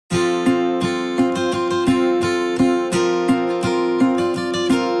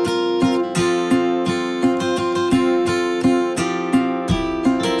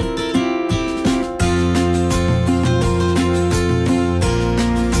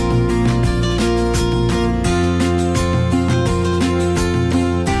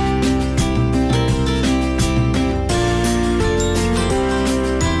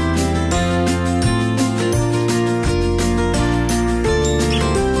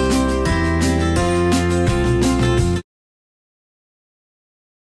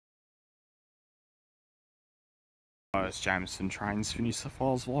guys, Jameson Trains for New South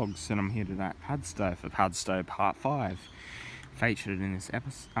Wales Vlogs, and I'm here today at Padstow for Padstow Part 5. Featured in this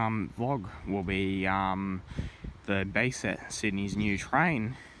vlog will be the B set, Sydney's new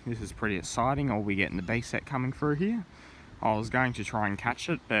train. This is pretty exciting. I'll be getting the B set coming through here. I was going to try and catch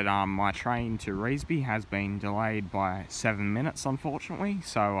it, but my train to Revesby has been delayed by 7 minutes, unfortunately,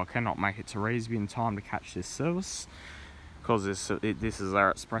 so I cannot make it to Revesby in time to catch this service. Because this is our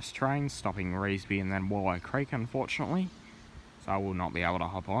express train stopping Revesby and then Wallow Creek, unfortunately, so I will not be able to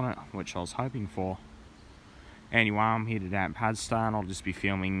hop on it, which I was hoping for. Anyway, I'm here today at Padstow and I'll just be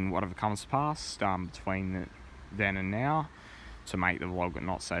filming whatever comes past between then and now to make the vlog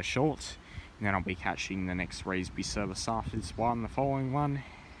not so short. And then I'll be catching the next Revesby service after this one, the following one,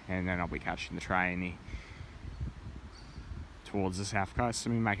 and then I'll be catching the train towards the south coast.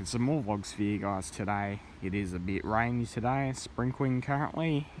 I'll be making some more vlogs for you guys today. It is a bit rainy today, sprinkling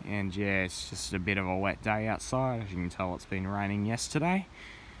currently, and yeah, it's just a bit of a wet day outside. As you can tell, it's been raining yesterday,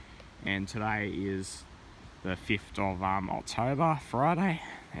 and today is the 5th of October, Friday,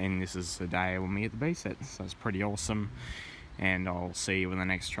 and this is the day when we get the B set, so it's pretty awesome. And I'll see you when the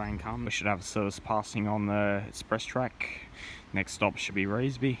next train comes. We should have a service passing on the express track. Next stop should be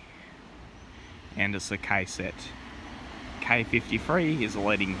Revesby, and it's a K set. K53 is the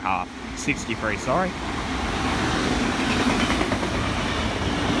leading half. 63, sorry.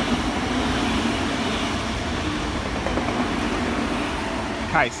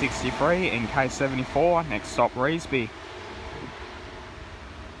 K63 and K74, next stop Revesby.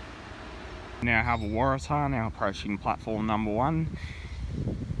 Now have a Waratah, now approaching platform number 1.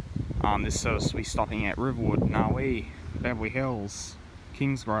 This service will be stopping at Riverwood, Narwee, Beverly Hills,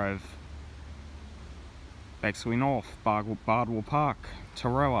 Kingsgrove, Bexley North, Bardwell Park,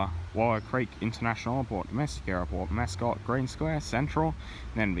 Tarella, Wallow Creek International Airport, Domestic Airport, Mascot, Green Square, Central,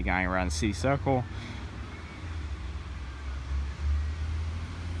 and then we'll be going around the city circle.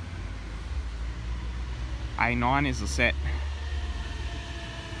 A9 is the set.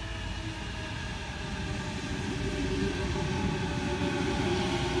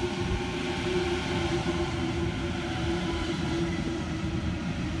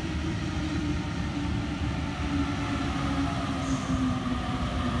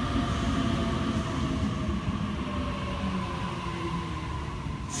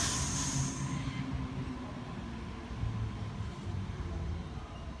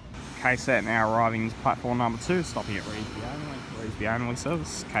 K-set now arriving to platform number 2, stopping at Revesby only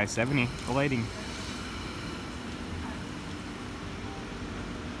service. K70, the leading.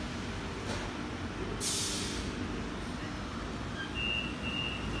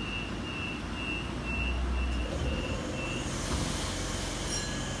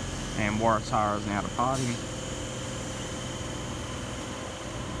 And Waratah is now departing.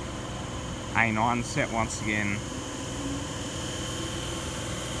 A9 set once again.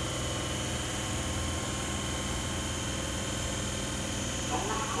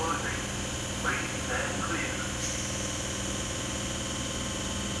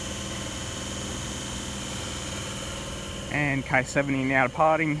 And K70 now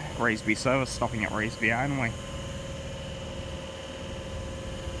departing, Revesby service, stopping at Revesby only.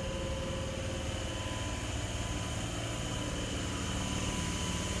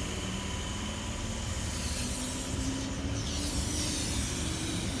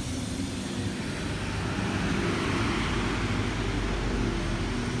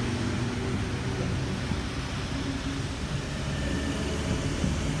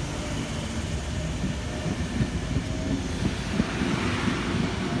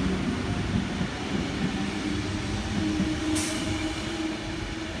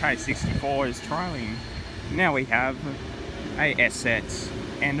 K64 is trailing. Now we have a S set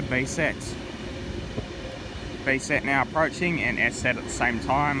and a B set. B set now approaching and S set at the same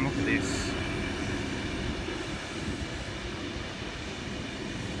time. Look at this.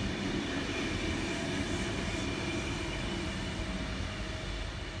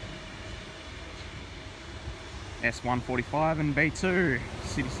 S145 and B2,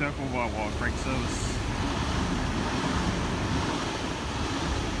 City Circle by Wallow Creek service.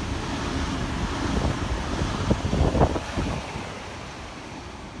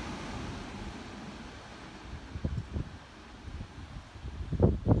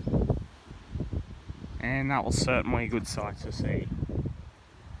 And that was certainly a good sight to see.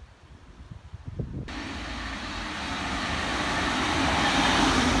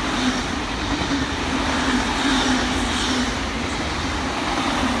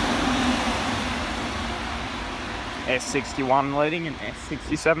 S61 leading and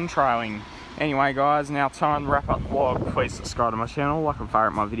S67 trailing. Anyway guys, now time to wrap up the vlog. Please subscribe to my channel, like and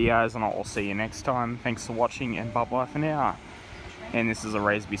favourite my videos, and I'll see you next time. Thanks for watching, and bye bye for now. And this is a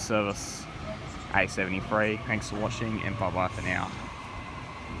Raspberry Service A73. Thanks for watching, and bye bye for now.